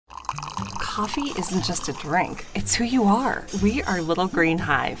Coffee isn't just a drink, it's who you are. We are Little Green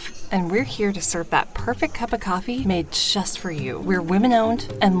Hive, and we're here to serve that perfect cup of coffee made just for you. We're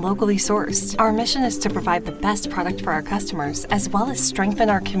women-owned and locally sourced. Our mission is to provide the best product for our customers, as well as strengthen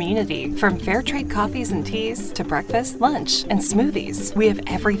our community. From fair trade coffees and teas to breakfast, lunch, and smoothies, we have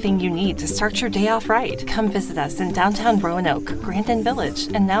everything you need to start your day off right. Come visit us in downtown Roanoke, Grandin Village,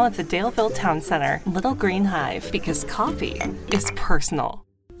 and now at the Daleville Town Center. Little Green Hive, because coffee is personal.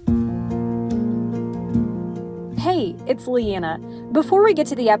 Hey, it's Leanna. Before we get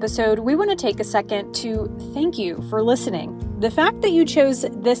to the episode, we want to take a second to thank you for listening. The fact that you chose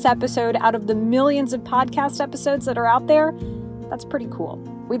this episode out of the millions of podcast episodes that are out there, that's pretty cool.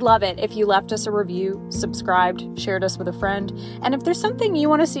 We'd love it if you left us a review, subscribed, shared us with a friend, and if there's something you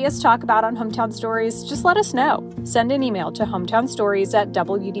want to see us talk about on Hometown Stories, just let us know. Send an email to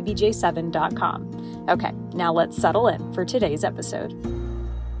hometownstories@wdbj7.com. Okay, now let's settle in for today's episode.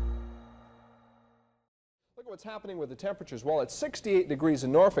 What's happening with the temperatures? Well, it's 68 degrees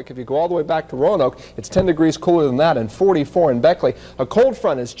in Norfolk. If you go all the way back to Roanoke, it's 10 degrees cooler than that, and 44 in Beckley. A cold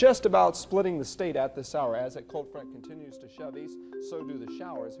front is just about splitting the state at this hour. As that cold front continues to shove east, so do the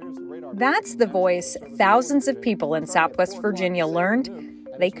showers. Here's the radar. That's the voice thousands of people in Southwest Virginia learned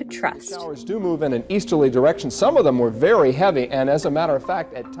they could trust. Showers do move in an easterly direction. Some of them were very heavy, and as a matter of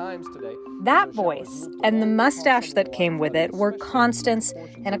fact, at times today, that voice and the mustache that came with it were constants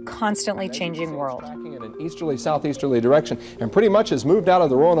in a constantly changing world. In an easterly, southeasterly direction, and pretty much has moved out of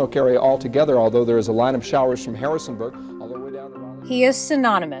the Roanoke area altogether, although there is a line of showers from Harrisonburg all the way down to Raleigh. He is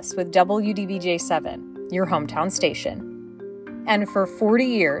synonymous with WDBJ7, your hometown station. And for 40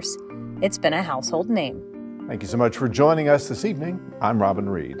 years, it's been a household name. Thank you so much for joining us this evening. I'm Robin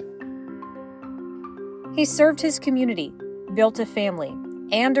Reed. He served his community, built a family,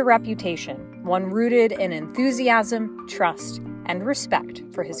 and a reputation, one rooted in enthusiasm, trust, and respect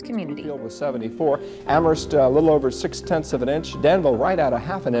for his community. Field was 74. Amherst a little over 6/10 of an inch. Danville right at a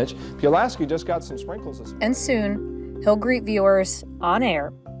half an inch. Pulaski just got some sprinkles this morning. And soon, he'll greet viewers on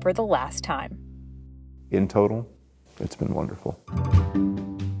air for the last time. In total, it's been wonderful.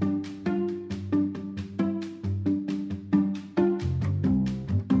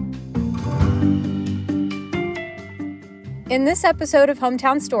 In this episode of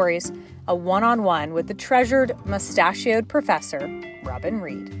Hometown Stories, a one-on-one with the treasured, mustachioed professor, Robin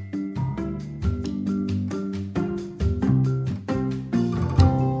Reed.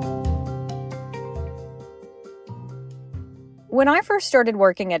 When I first started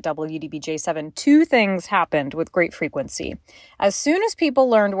working at WDBJ7, two things happened with great frequency. As soon as people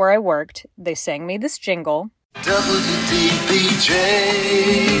learned where I worked, they sang me this jingle.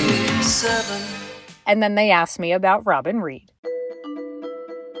 WDBJ7. And then they asked me about Robin Reed.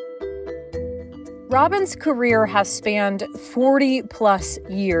 Robin's career has spanned 40-plus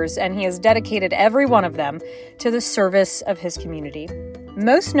years, and he has dedicated every one of them to the service of his community,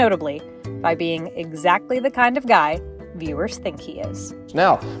 most notably by being exactly the kind of guy viewers think he is.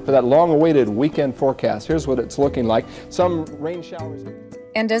 Now, for that long-awaited weekend forecast, here's what it's looking like. Some rain showers.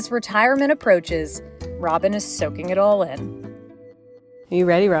 And as retirement approaches, Robin is soaking it all in. Are you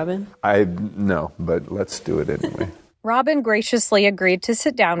ready, Robin? No, but let's do it anyway. Robin graciously agreed to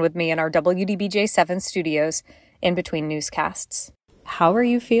sit down with me in our WDBJ7 studios in between newscasts. How are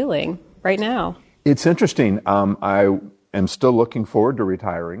you feeling right now? It's interesting. I am still looking forward to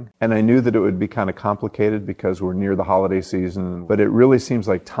retiring, and I knew that it would be kind of complicated because we're near the holiday season, but it really seems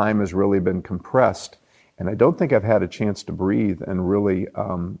like time has really been compressed, and I don't think I've had a chance to breathe and really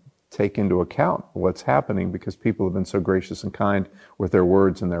take into account what's happening because people have been so gracious and kind with their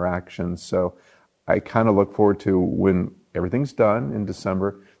words and their actions. So I kind of look forward to when everything's done in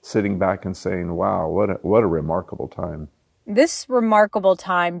December, sitting back and saying, wow, what a remarkable time. This remarkable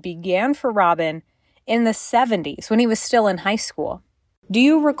time began for Robin in the 70s when he was still in high school. Do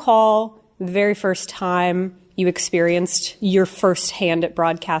you recall the very first time you experienced your first hand at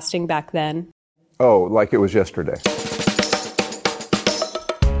broadcasting back then? Oh, like it was yesterday.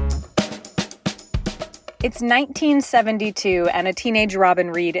 It's 1972, and a teenage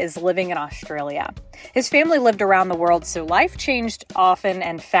Robin Reed is living in Australia. His family lived around the world, so life changed often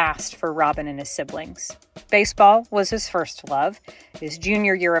and fast for Robin and his siblings. Baseball was his first love. His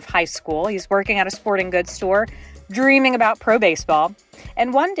junior year of high school, he's working at a sporting goods store, dreaming about pro baseball.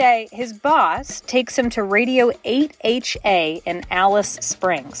 And one day, his boss takes him to Radio 8HA in Alice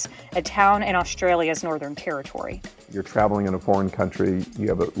Springs, a town in Australia's Northern Territory. You're traveling in a foreign country, you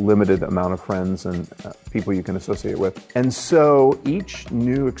have a limited amount of friends and people you can associate with. And so each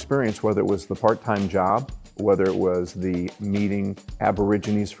new experience, whether it was the part-time job, whether it was the meeting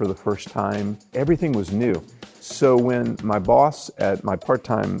Aborigines for the first time, everything was new. So when my boss at my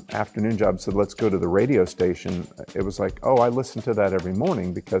part-time afternoon job said, let's go to the radio station, it was like, oh, I listened to that every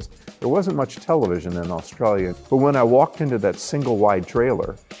morning because there wasn't much television in Australia. But when I walked into that single wide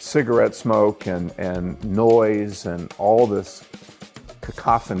trailer, cigarette smoke and noise and all this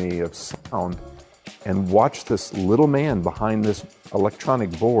cacophony of sound, and watched this little man behind this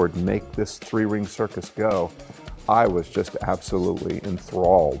electronic board make this three-ring circus go, I was just absolutely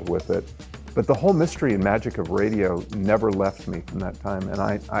enthralled with it. But the whole mystery and magic of radio never left me from that time, and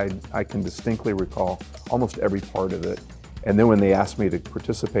I can distinctly recall almost every part of it. And then when they asked me to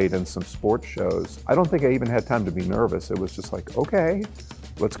participate in some sports shows, I don't think I even had time to be nervous. It was just like, okay,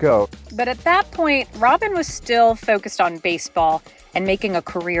 let's go. But at that point, Robin was still focused on baseball and making a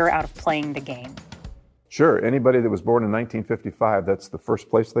career out of playing the game. Sure, anybody that was born in 1955, that's the first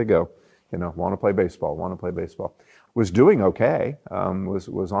place they go. You know, want to play baseball, want to play baseball. Was doing okay,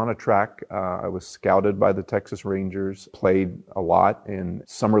 was on a track. I was scouted by the Texas Rangers, played a lot in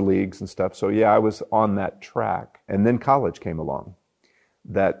summer leagues and stuff. So yeah, I was on that track. And then college came along.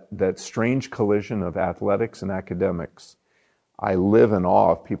 That strange collision of athletics and academics. I live in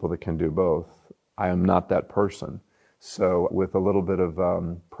awe of people that can do both. I am not that person. So with a little bit of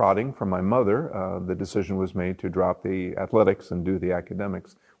prodding from my mother, the decision was made to drop the athletics and do the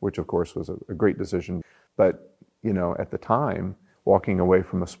academics, which of course was a great decision. But you know, at the time, walking away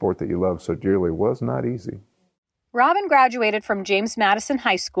from a sport that you love so dearly was not easy. Robin graduated from James Madison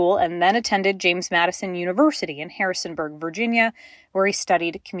High School and then attended James Madison University in Harrisonburg, Virginia, where he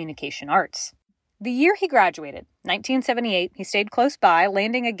studied communication arts. The year he graduated, 1978, he stayed close by,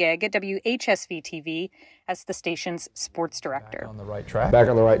 landing a gig at WHSV-TV as the station's sports director. Back on the right track. Back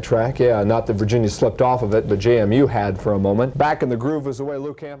on the right track, yeah. Not that Virginia slipped off of it, but JMU had for a moment. Back in the groove is the way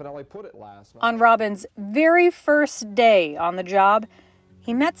Lou Campanelli put it last night. On Robin's very first day on the job,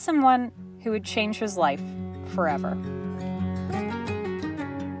 he met someone who would change his life forever.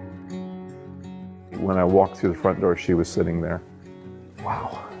 When I walked through the front door, she was sitting there.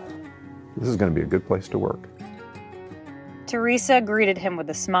 Wow. This is going to be a good place to work. Teresa greeted him with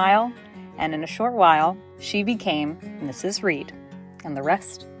a smile, and in a short while, she became Mrs. Reed, and the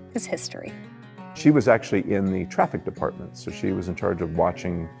rest is history. She was actually in the traffic department, so she was in charge of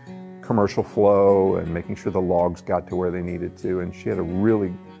watching commercial flow and making sure the logs got to where they needed to, and she had a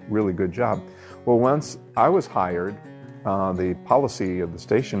really, really good job. Well, once I was hired, the policy of the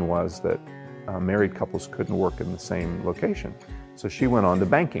station was that married couples couldn't work in the same location, so she went on to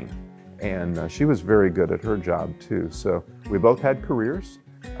banking. And she was very good at her job too. So we both had careers.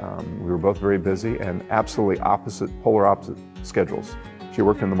 We were both very busy and absolutely polar opposite schedules. She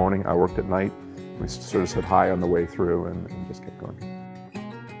worked in the morning, I worked at night. We sort of said hi on the way through and just kept going.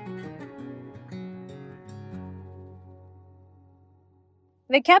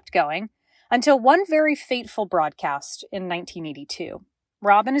 They kept going until one very fateful broadcast in 1982.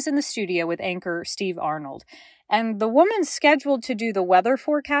 Robin is in the studio with anchor Steve Arnold, and the woman scheduled to do the weather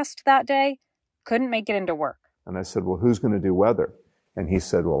forecast that day couldn't make it into work. And I said, well, who's going to do weather? And he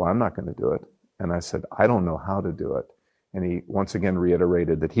said, well, I'm not going to do it. And I said, I don't know how to do it. And he once again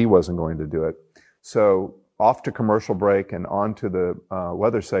reiterated that he wasn't going to do it. So off to commercial break and on to the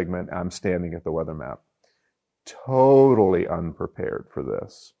weather segment, I'm standing at the weather map. Totally unprepared for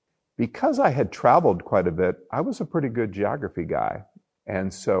this. Because I had traveled quite a bit, I was a pretty good geography guy.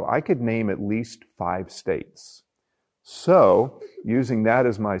 And so I could name at least 5 states. So using that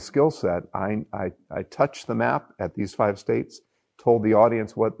as my skill set, I touched the map at these 5 states, told the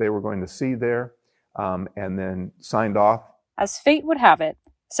audience what they were going to see there, and then signed off. As fate would have it,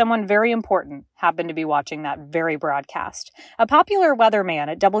 someone very important happened to be watching that very broadcast. A popular weatherman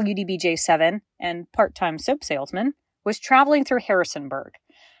at WDBJ7 and part-time soap salesman was traveling through Harrisonburg.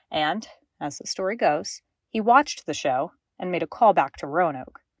 And, as the story goes, he watched the show and made a call back to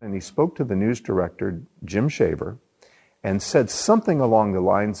Roanoke. And he spoke to the news director, Jim Shaver, and said something along the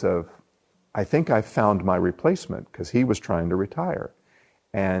lines of, I think I found my replacement, because he was trying to retire.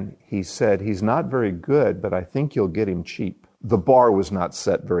 And he said, he's not very good, but I think you'll get him cheap. The bar was not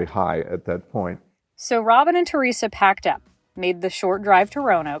set very high at that point. So Robin and Teresa packed up, made the short drive to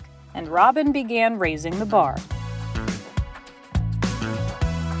Roanoke, and Robin began raising the bar.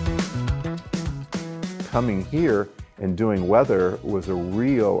 Coming here and doing weather was a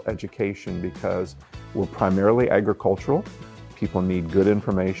real education because we're primarily agricultural. People need good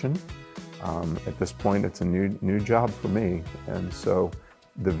information. At this point, it's a new job for me. And so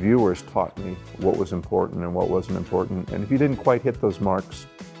the viewers taught me what was important and what wasn't important. And if you didn't quite hit those marks,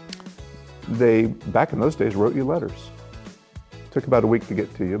 they, back in those days, wrote you letters. It took about a week to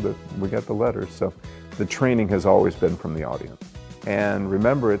get to you, but we got the letters. So the training has always been from the audience. And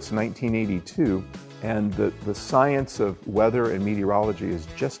remember, it's 1982. And the science of weather and meteorology is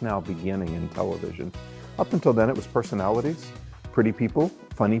just now beginning in television. Up until then, it was personalities, pretty people,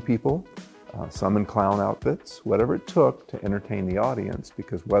 funny people, some in clown outfits, whatever it took to entertain the audience,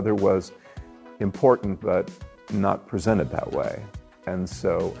 because weather was important but not presented that way. And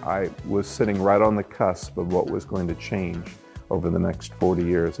so I was sitting right on the cusp of what was going to change over the next 40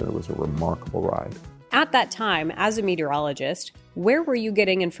 years, and it was a remarkable ride. At that time, as a meteorologist, where were you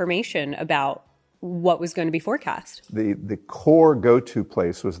getting information about what was going to be forecast? The core go-to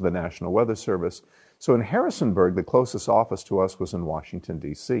place was the National Weather Service. So in Harrisonburg, the closest office to us was in Washington,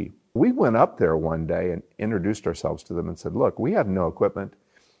 D.C. We went up there one day and introduced ourselves to them and said, look, we have no equipment.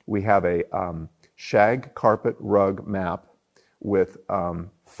 We have a shag carpet rug map with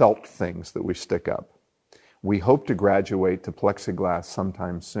felt things that we stick up. We hope to graduate to plexiglass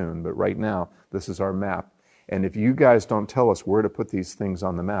sometime soon, but right now, this is our map. And if you guys don't tell us where to put these things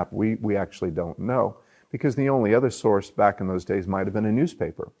on the map, we actually don't know, because the only other source back in those days might have been a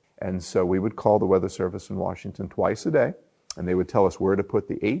newspaper. And so we would call the Weather Service in Washington twice a day, and they would tell us where to put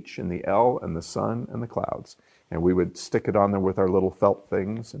the H and the L and the sun and the clouds. And we would stick it on there with our little felt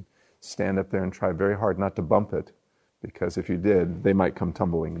things and stand up there and try very hard not to bump it, because if you did, they might come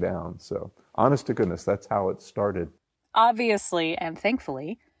tumbling down. So honest to goodness, that's how it started. Obviously, and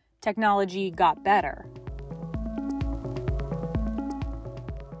thankfully, technology got better.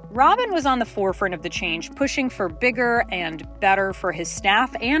 Robin was on the forefront of the change, pushing for bigger and better for his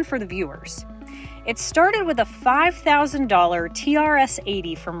staff and for the viewers. It started with a $5,000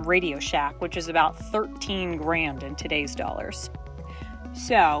 TRS-80 from Radio Shack, which is about $13,000 in today's dollars.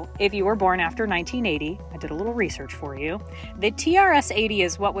 So, if you were born after 1980, I did a little research for you, the TRS-80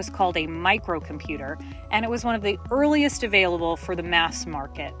 is what was called a microcomputer, and it was one of the earliest available for the mass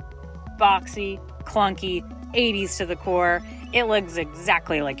market. Boxy, clunky, 80s to the core, it looks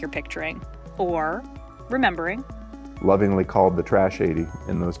exactly like you're picturing, or remembering. Lovingly called the Trash 80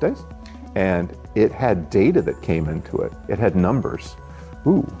 in those days. And it had data that came into it. It had numbers.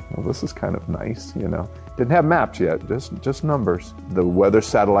 Ooh, well, this is kind of nice, you know. Didn't have maps yet, just numbers. The weather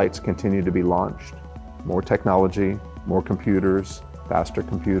satellites continued to be launched. More technology, more computers, faster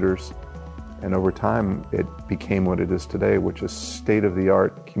computers. And over time, it became what it is today, which is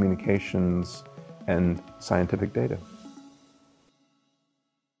state-of-the-art communications and scientific data.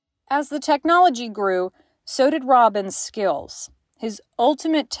 As the technology grew, so did Robin's skills. His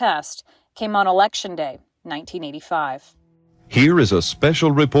ultimate test came on Election Day, 1985. Here is a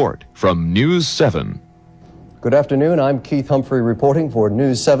special report from News 7. Good afternoon. I'm Keith Humphrey reporting for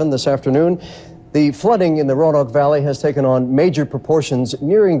News 7 this afternoon. The flooding in the Roanoke Valley has taken on major proportions,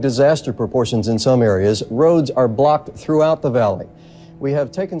 nearing disaster proportions in some areas. Roads are blocked throughout the valley. We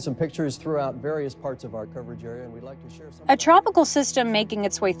have taken some pictures throughout various parts of our coverage area, and we'd like to share some. A tropical system making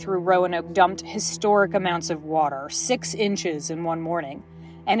its way through Roanoke dumped historic amounts of water, 6 inches in one morning.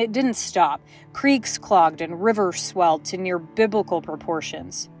 And it didn't stop. Creeks clogged and rivers swelled to near biblical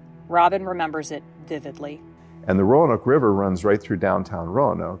proportions. Robin remembers it vividly. And the Roanoke River runs right through downtown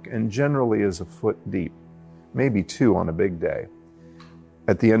Roanoke and generally is a foot deep, maybe 2 on a big day.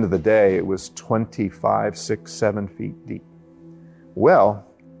 At the end of the day, it was 25, 6, 7 feet deep. Well,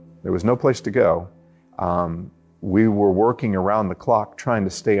 there was no place to go. We were working around the clock trying to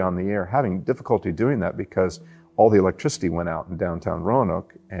stay on the air, having difficulty doing that because all the electricity went out in downtown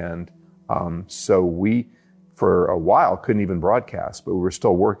Roanoke. And so we, for a while, couldn't even broadcast, but we were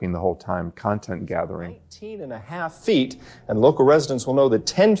still working the whole time, content gathering. 19.5 feet, and local residents will know that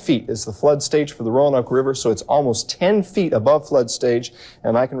 10 feet is the flood stage for the Roanoke River, so it's almost 10 feet above flood stage,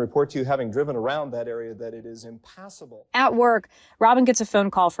 and I can report to you, having driven around that area, that it is impassable. At work, Robin gets a phone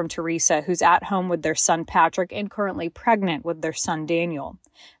call from Teresa, who's at home with their son Patrick and currently pregnant with their son Daniel.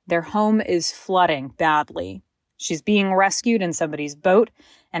 Their home is flooding badly. She's being rescued in somebody's boat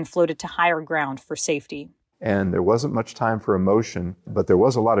and floated to higher ground for safety. And there wasn't much time for emotion, but there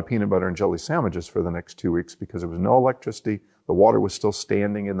was a lot of peanut butter and jelly sandwiches for the next 2 weeks because there was no electricity. The water was still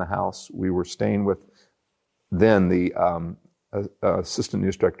standing in the house. We were staying with then the assistant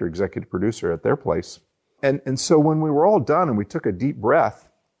news director, executive producer at their place. And so when we were all done and we took a deep breath,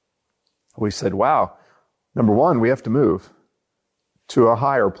 we said, wow, number one, we have to move to a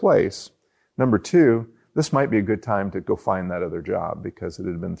higher place. Number two, this might be a good time to go find that other job because it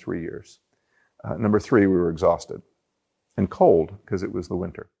had been 3 years. Number three, we were exhausted and cold because it was the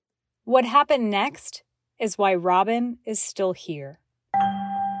winter. What happened next is why Robin is still here.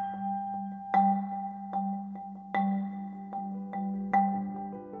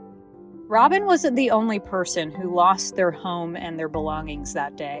 Robin wasn't the only person who lost their home and their belongings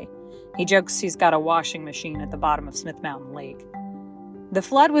that day. He jokes he's got a washing machine at the bottom of Smith Mountain Lake. The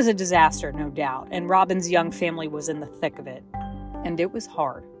flood was a disaster, no doubt, and Robin's young family was in the thick of it. And it was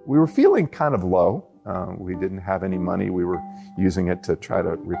hard. We were feeling kind of low. We didn't have any money. We were using it to try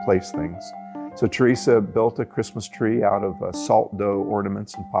to replace things. So Teresa built a Christmas tree out of salt dough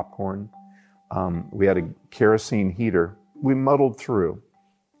ornaments and popcorn. We had a kerosene heater. We muddled through.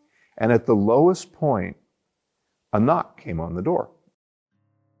 And at the lowest point, a knock came on the door.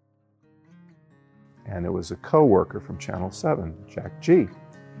 And it was a coworker from Channel 7, Jack G.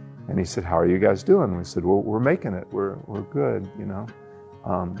 And he said, "How are you guys doing?" We said, "Well, we're making it. We're good, you know."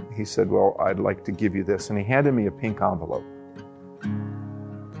 He said, "Well, I'd like to give you this." And he handed me a pink envelope.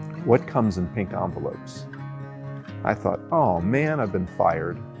 What comes in pink envelopes? I thought, oh man, I've been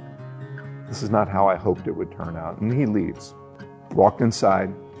fired. This is not how I hoped it would turn out. And he leaves. Walked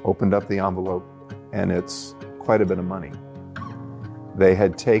inside, opened up the envelope, and it's quite a bit of money. They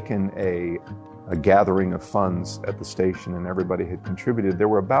had taken a gathering of funds at the station, and everybody had contributed. There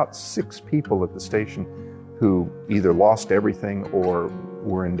were about 6 people at the station who either lost everything or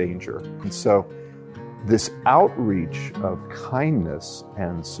were in danger. And so this outreach of kindness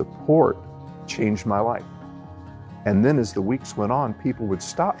and support changed my life. And then as the weeks went on, people would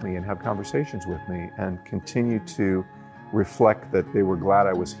stop me and have conversations with me and continue to reflect that they were glad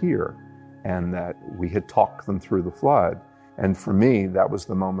I was here and that we had talked them through the flood. And for me, that was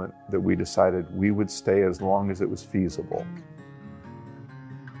the moment that we decided we would stay as long as it was feasible.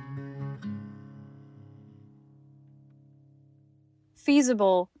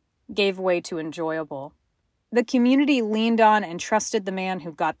 Feasible gave way to enjoyable. The community leaned on and trusted the man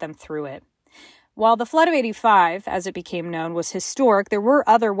who got them through it. While the flood of '85, as it became known, was historic, there were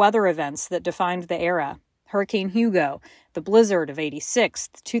other weather events that defined the era. Hurricane Hugo, the blizzard of '86,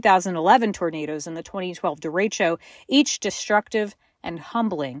 the 2011 tornadoes, and the 2012 derecho, each destructive and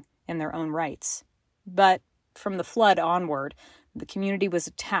humbling in their own rights. But from the flood onward, the community was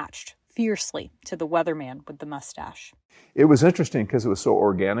attached fiercely to the weatherman with the mustache. It was interesting because it was so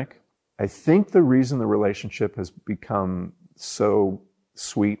organic. I think the reason the relationship has become so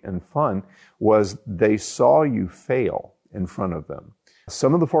sweet and fun was they saw you fail in front of them.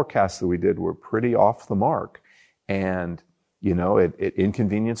 Some of the forecasts that we did were pretty off the mark, and you know, it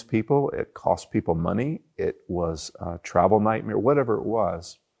inconvenienced people, it cost people money, it was a travel nightmare, whatever it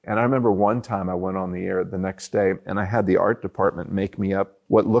was. And I remember one time I went on the air the next day and I had the art department make me up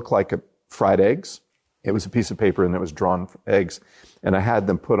what looked like fried eggs. It was a piece of paper and it was drawn eggs. And I had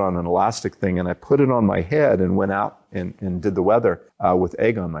them put on an elastic thing and I put it on my head and went out and did the weather with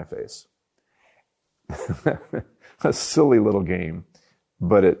egg on my face. A silly little game,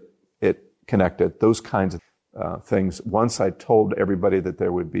 but it connected. Those kinds of things. Once I told everybody that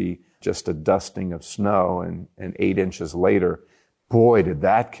there would be just a dusting of snow and 8 inches later, boy, did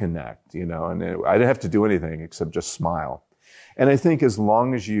that connect, you know, and I didn't have to do anything except just smile. And I think as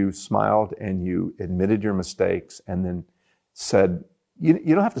long as you smiled and you admitted your mistakes and then said, you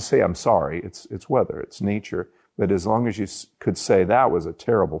don't have to say, I'm sorry, it's weather, it's nature, but as long as you could say that was a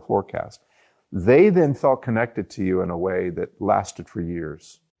terrible forecast, they then felt connected to you in a way that lasted for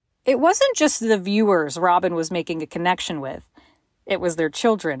years. It wasn't just the viewers Robin was making a connection with. It was their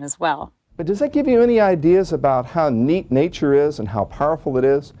children as well. But does that give you any ideas about how neat nature is and how powerful it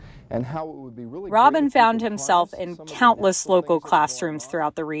is and how it would be really... Robin found himself in countless local classrooms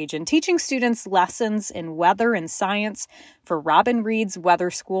throughout the region, teaching students lessons in weather and science for Robin Reed's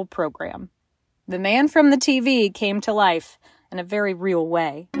Weather School program. The man from the TV came to life in a very real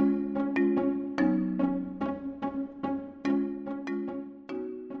way.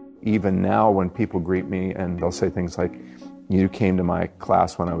 Even now when people greet me and they'll say things like, you came to my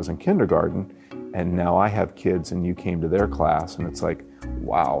class when I was in kindergarten, and now I have kids and you came to their class, and it's like,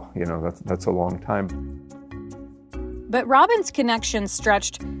 wow, you know, that's a long time. But Robin's connection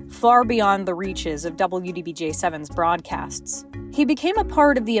stretched far beyond the reaches of WDBJ7's broadcasts. He became a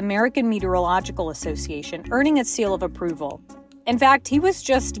part of the American Meteorological Association, earning its seal of approval. In fact, he was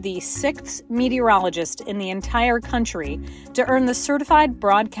just the 6th meteorologist in the entire country to earn the Certified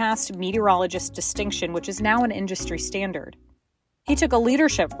Broadcast Meteorologist distinction, which is now an industry standard. He took a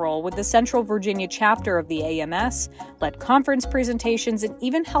leadership role with the Central Virginia chapter of the AMS, led conference presentations, and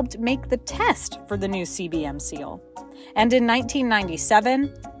even helped make the test for the new CBM seal. And in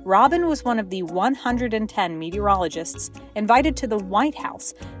 1997, Robin was one of the 110 meteorologists invited to the White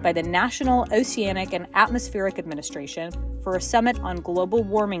House by the National Oceanic and Atmospheric Administration for a summit on global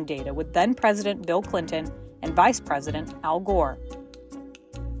warming data with then-President Bill Clinton and Vice President Al Gore.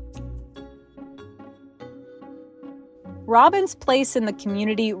 Robin's place in the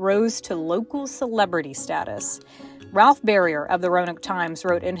community rose to local celebrity status. Ralph Barrier of the Roanoke Times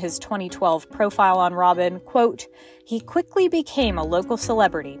wrote in his 2012 profile on Robin, quote, "He quickly became a local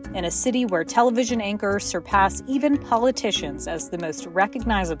celebrity in a city where television anchors surpass even politicians as the most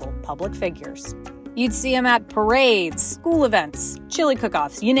recognizable public figures. You'd see him at parades, school events, chili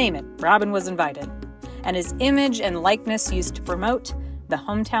cook-offs, you name it. Robin was invited. And his image and likeness used to promote the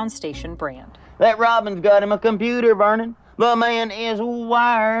hometown station brand." That Robin's got him a computer, Vernon. The man is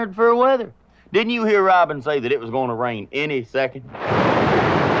wired for weather. Didn't you hear Robin say that it was going to rain any second?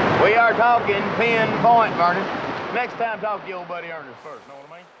 We are talking pinpoint, Vernon. Next time, talk to your old buddy Ernest first, know what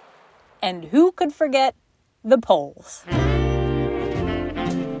I mean? And who could forget the polls?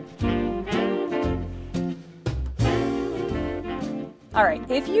 All right,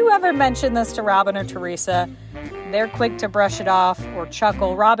 if you ever mention this to Robin or Teresa, they're quick to brush it off or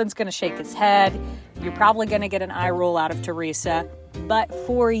chuckle. Robin's going to shake his head. You're probably going to get an eye roll out of Teresa. But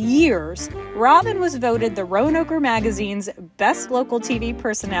for years, Robin was voted the Roanoke Magazine's best local TV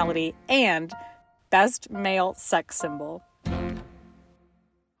personality and best male sex symbol.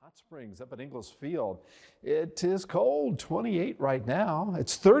 Hot Springs up at Ingalls Field. It is cold, 28 right now.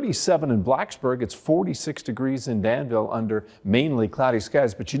 It's 37 in Blacksburg. It's 46 degrees in Danville under mainly cloudy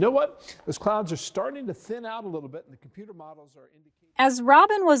skies. But you know what? Those clouds are starting to thin out a little bit, and the computer models are indicating. As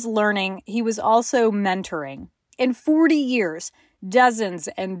Robin was learning, he was also mentoring. In 40 years, dozens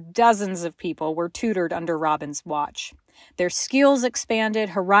and dozens of people were tutored under Robin's watch. Their skills expanded,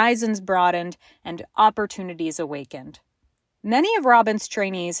 horizons broadened, and opportunities awakened. Many of Robin's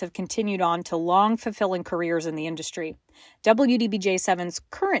trainees have continued on to long, fulfilling careers in the industry. WDBJ7's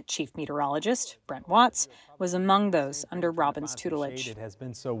current chief meteorologist, Brent Watts, was among those under Robin's tutelage. It has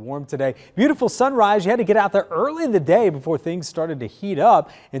been so warm today. Beautiful sunrise. You had to get out there early in the day before things started to heat up.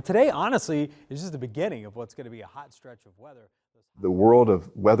 And today, honestly, is just the beginning of what's going to be a hot stretch of weather. The world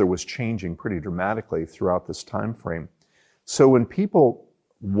of weather was changing pretty dramatically throughout this time frame. So when people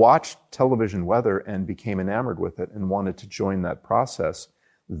watched television weather and became enamored with it and wanted to join that process,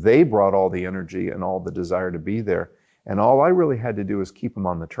 they brought all the energy and all the desire to be there. And all I really had to do was keep them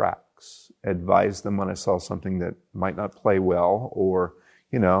on the tracks, advise them when I saw something that might not play well, or,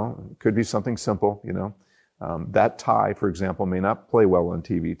 could be something simple, that tie, for example, may not play well on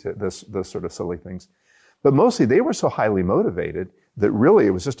TV, this sort of silly things. But mostly they were so highly motivated that really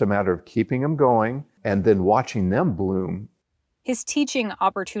it was just a matter of keeping them going and then watching them bloom. His teaching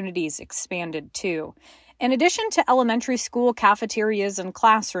opportunities expanded too. In addition to elementary school cafeterias and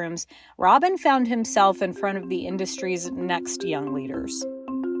classrooms, Robin found himself in front of the industry's next young leaders.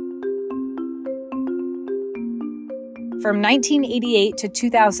 From 1988 to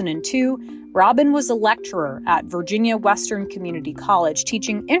 2002, Robin was a lecturer at Virginia Western Community College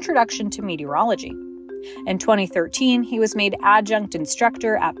teaching Introduction to Meteorology. In 2013, he was made adjunct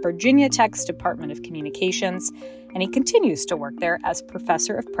instructor at Virginia Tech's Department of Communications, and he continues to work there as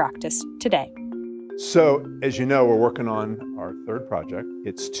professor of practice today. So, as you know, we're working on our third project.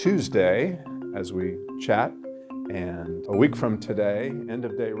 It's Tuesday as we chat, and a week from today, end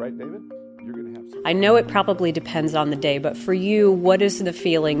of day, right, David? You're going to have some. I know it probably depends on the day, but for you, what is the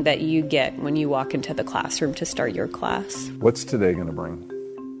feeling that you get when you walk into the classroom to start your class? What's today going to bring?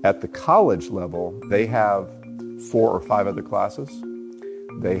 At the college level, they have 4 or 5 other classes.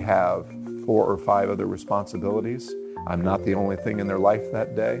 They have 4 or 5 other responsibilities. I'm not the only thing in their life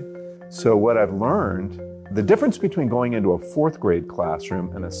that day. So what I've learned, the difference between going into a 4th grade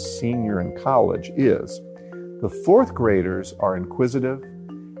classroom and a senior in college is the 4th graders are inquisitive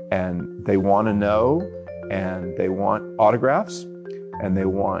and they want to know and they want autographs and they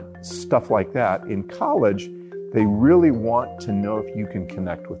want stuff like that. In college, they really want to know if you can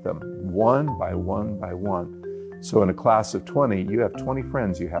connect with them one by one by one. So in a class of 20, you have 20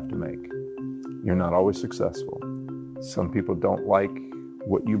 friends you have to make. You're not always successful. Some people don't like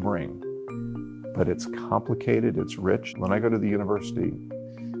what you bring, but it's complicated, it's rich. When I go to the university,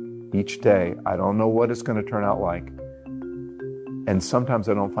 each day, I don't know what it's going to turn out like. And sometimes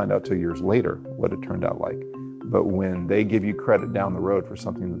I don't find out till years later what it turned out like. But when they give you credit down the road for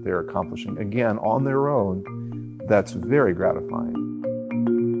something that they're accomplishing, again, on their own, that's very gratifying.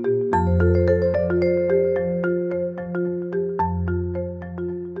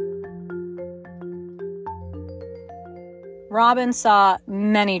 Robin saw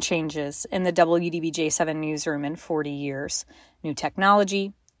many changes in the WDBJ7 newsroom in 40 years. New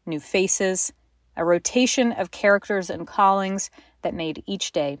technology, new faces, a rotation of characters and callings that made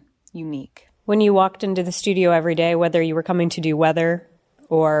each day unique. When you walked into the studio every day, whether you were coming to do weather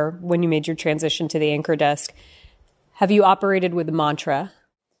or when you made your transition to the anchor desk, have you operated with a mantra?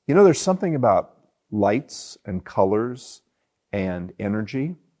 You know, there's something about lights and colors and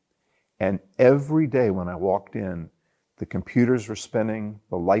energy. And every day when I walked in, The computers were spinning,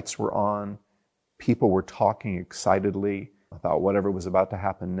 the lights were on, people were talking excitedly about whatever was about to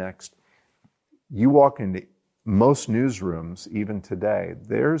happen next. You walk into most newsrooms, even today,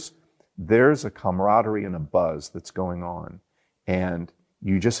 there's a camaraderie and a buzz that's going on, and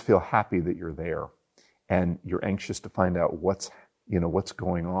you just feel happy that you're there, and you're anxious to find out what's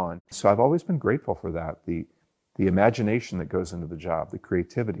going on. So I've always been grateful for that, the imagination that goes into the job, the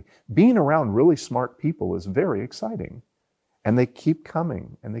creativity. Being around really smart people is very exciting, and they keep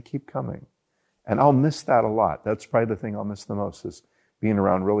coming, and they keep coming. And I'll miss that a lot. That's probably the thing I'll miss the most, is being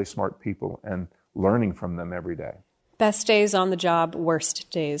around really smart people and learning from them every day. Best days on the job,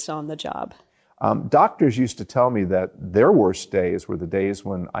 worst days on the job. Doctors used to tell me that their worst days were the days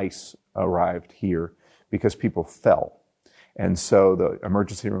when ice arrived here because people fell. And so the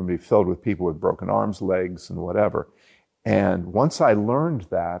emergency room would be filled with people with broken arms, legs, and whatever. And once I learned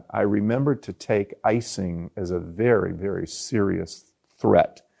that, I remembered to take icing as a very, very serious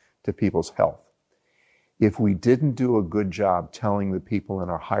threat to people's health. If we didn't do a good job telling the people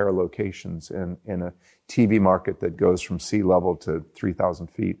in our higher locations in a TV market that goes from sea level to 3,000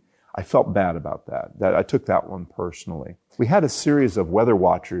 feet, I felt bad about that. I took that one personally. We had a series of weather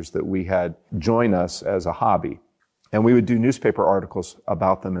watchers that we had join us as a hobby, and we would do newspaper articles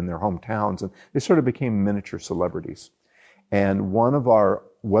about them in their hometowns, and they sort of became miniature celebrities. And one of our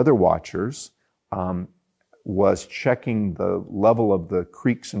weather watchers was checking the level of the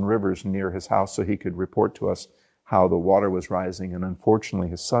creeks and rivers near his house so he could report to us how the water was rising. And unfortunately,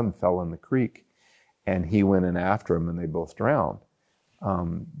 his son fell in the creek, and he went in after him, and they both drowned.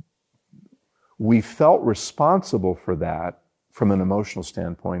 We felt responsible for that from an emotional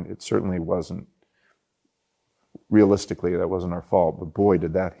standpoint. It certainly wasn't, realistically, that wasn't our fault, but boy,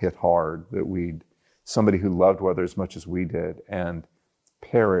 did that hit hard, that somebody who loved weather as much as we did and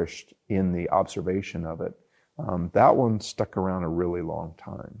perished in the observation of it. That one stuck around a really long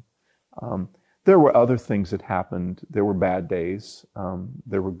time. There were other things that happened. There were bad days.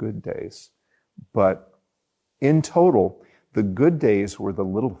 There were good days. But in total, the good days were the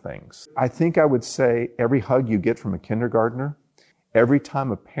little things. I think I would say every hug you get from a kindergartner, every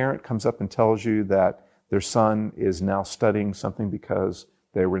time a parent comes up and tells you that their son is now studying something because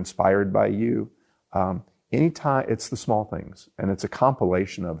they were inspired by you, anytime, it's the small things, and it's a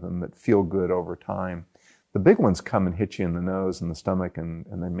compilation of them that feel good over time. The big ones come and hit you in the nose and the stomach, and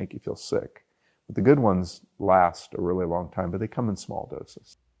they make you feel sick. But the good ones last a really long time, but they come in small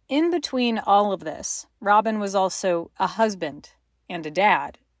doses. In between all of this, Robin was also a husband and a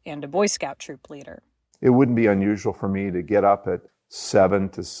dad and a Boy Scout troop leader. It wouldn't be unusual for me to get up at 7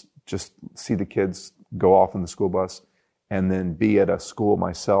 to just see the kids go off in the school bus, and then be at a school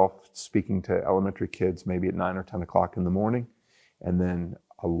myself speaking to elementary kids maybe at 9 or 10 o'clock in the morning, and then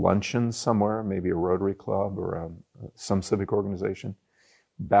a luncheon somewhere, maybe a Rotary Club or some civic organization,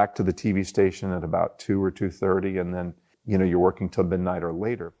 back to the TV station at about 2 or 2:30, and then you're working till midnight or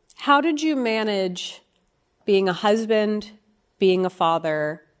later. How did you manage being a husband, being a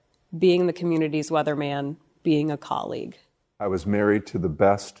father, being the community's weatherman, being a colleague? I was married to the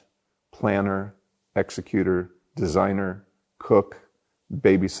best planner, executor, designer, cook,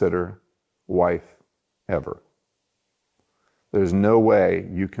 babysitter, wife ever. There's no way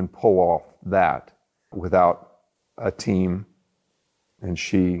you can pull off that without a team, and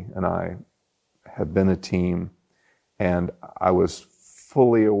she and I have been a team, and I was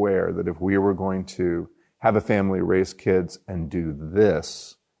fully aware that if we were going to have a family, raise kids, and do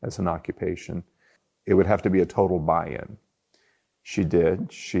this as an occupation, it would have to be a total buy-in. She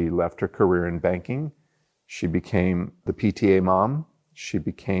did. She left her career in banking. She became the PTA mom. She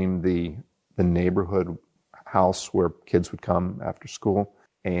became the neighborhood house where kids would come after school.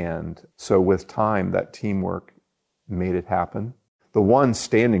 And so with time, that teamwork made it happen. The one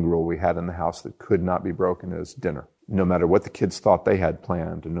standing rule we had in the house that could not be broken is dinner. No matter what the kids thought they had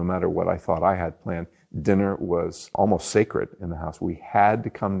planned, and no matter what I thought I had planned, dinner was almost sacred in the house. We had to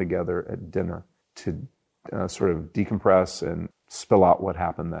come together at dinner to sort of decompress and spill out what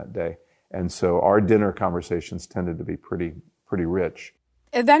happened that day. And so our dinner conversations tended to be pretty rich.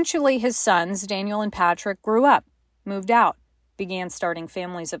 Eventually, his sons, Daniel and Patrick, grew up, moved out, began starting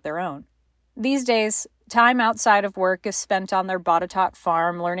families of their own. These days, time outside of work is spent on their Botetourt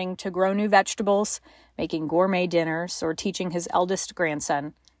farm learning to grow new vegetables, making gourmet dinners, or teaching his eldest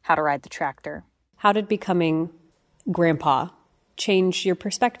grandson how to ride the tractor. How did becoming grandpa change your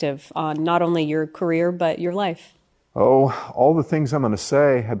perspective on not only your career, but your life? Oh, all the things I'm going to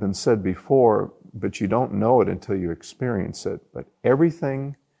say have been said before, but you don't know it until you experience it. But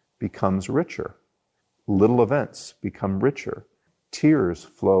everything becomes richer. Little events become richer. Tears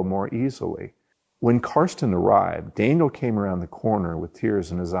flow more easily. When Karsten arrived, Daniel came around the corner with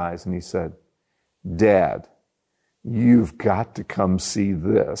tears in his eyes and he said, "Dad, you've got to come see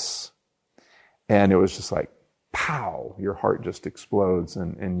this." And it was just like, pow, your heart just explodes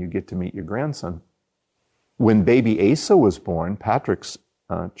and you get to meet your grandson. When baby Asa was born, Patrick's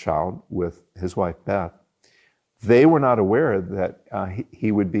child with his wife Beth, they were not aware that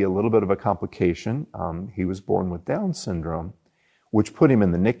he would be a little bit of a complication. He was born with Down syndrome, which put him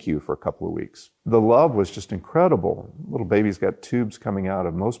in the NICU for a couple of weeks. The love was just incredible. Little baby's got tubes coming out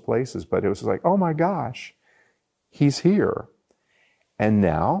of most places, but it was like, oh my gosh, he's here. And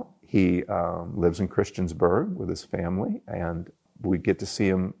now he lives in Christiansburg with his family, and we get to see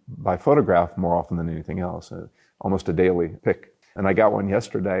him by photograph more often than anything else, almost a daily pic. And I got one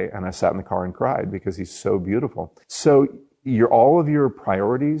yesterday, and I sat in the car and cried because he's so beautiful. So all of your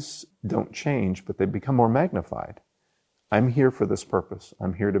priorities don't change, but they become more magnified. I'm here for this purpose.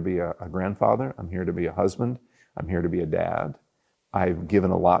 I'm here to be a grandfather. I'm here to be a husband. I'm here to be a dad. I've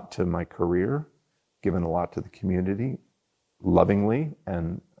given a lot to my career, given a lot to the community, lovingly,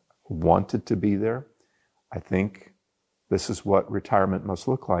 and wanted to be there. I think this is what retirement must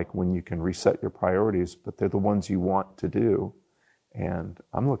look like, when you can reset your priorities, but they're the ones you want to do. And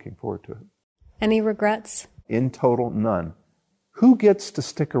I'm looking forward to it. Any regrets? In total, none. Who gets to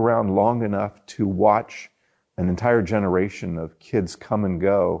stick around long enough to watch an entire generation of kids come and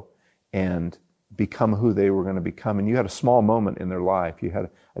go and become who they were going to become? And you had a small moment in their life. You had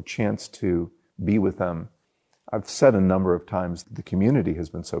a chance to be with them. I've said a number of times, the community has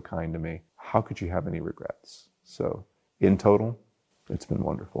been so kind to me. How could you have any regrets? So in total, it's been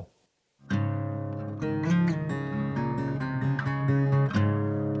wonderful.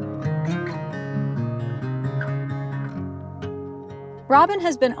 Robin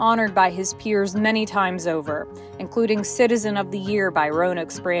has been honored by his peers many times over, including Citizen of the Year by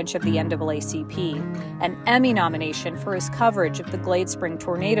Roanoke's branch of the NAACP, an Emmy nomination for his coverage of the Glade Spring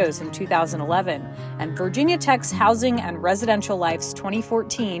tornadoes in 2011, and Virginia Tech's Housing and Residential Life's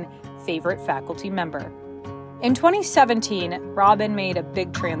 2014 Favorite Faculty Member. In 2017, Robin made a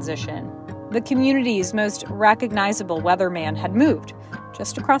big transition. The community's most recognizable weatherman had moved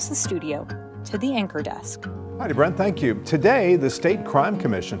just across the studio to the anchor desk. Heidi Brent, thank you. Today, the State Crime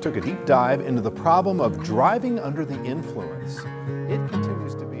Commission took a deep dive into the problem of driving under the influence. It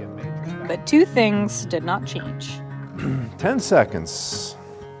continues to be a major factor. But two things did not change. 10 seconds.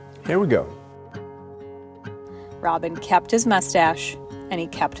 Here we go. Robin kept his mustache, and he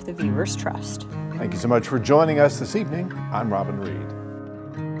kept the viewers' trust. Thank you so much for joining us this evening. I'm Robin Reed.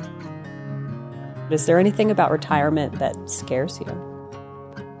 Is there anything about retirement that scares you?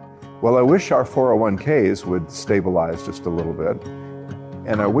 Well, I wish our 401ks would stabilize just a little bit.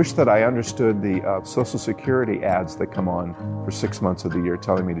 And I wish that I understood the Social Security ads that come on for 6 months of the year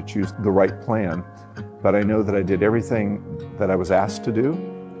telling me to choose the right plan. But I know that I did everything that I was asked to do,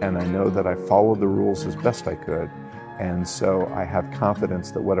 and I know that I followed the rules as best I could. And so I have confidence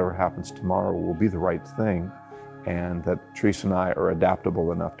that whatever happens tomorrow will be the right thing, and that Teresa and I are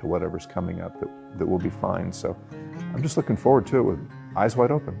adaptable enough to whatever's coming up that we'll be fine. So I'm just looking forward to it with eyes wide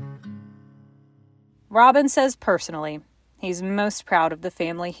open. Robin says personally, he's most proud of the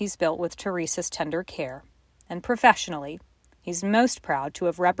family he's built with Teresa's tender care. And professionally, he's most proud to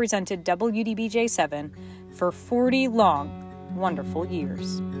have represented WDBJ7 for 40 long, wonderful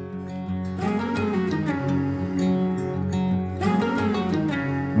years.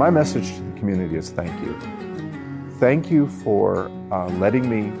 My message to the community is thank you. Thank you for letting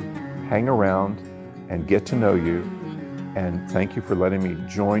me hang around and get to know you. And thank you for letting me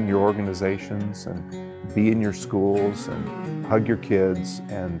join your organizations and be in your schools and hug your kids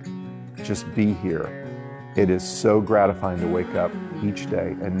and just be here. It is so gratifying to wake up each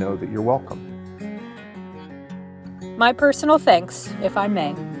day and know that you're welcome. My personal thanks, if I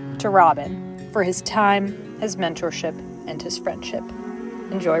may, to Robin for his time, his mentorship, and his friendship.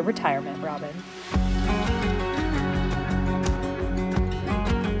 Enjoy retirement, Robin.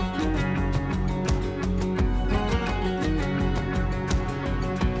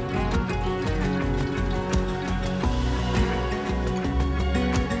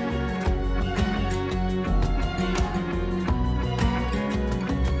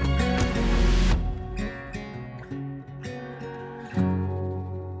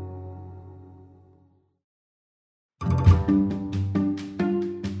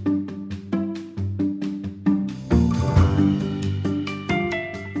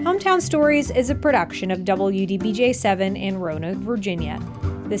 Hometown Stories is a production of WDBJ7 in Roanoke, Virginia.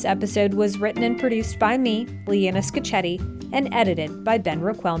 This episode was written and produced by me, Leanna Scacchetti, and edited by Ben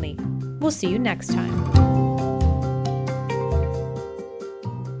Raquelmi. We'll see you next time.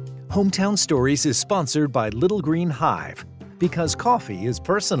 Hometown Stories is sponsored by Little Green Hive, because coffee is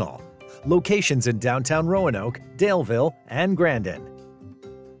personal. Locations in downtown Roanoke, Daleville, and Grandin.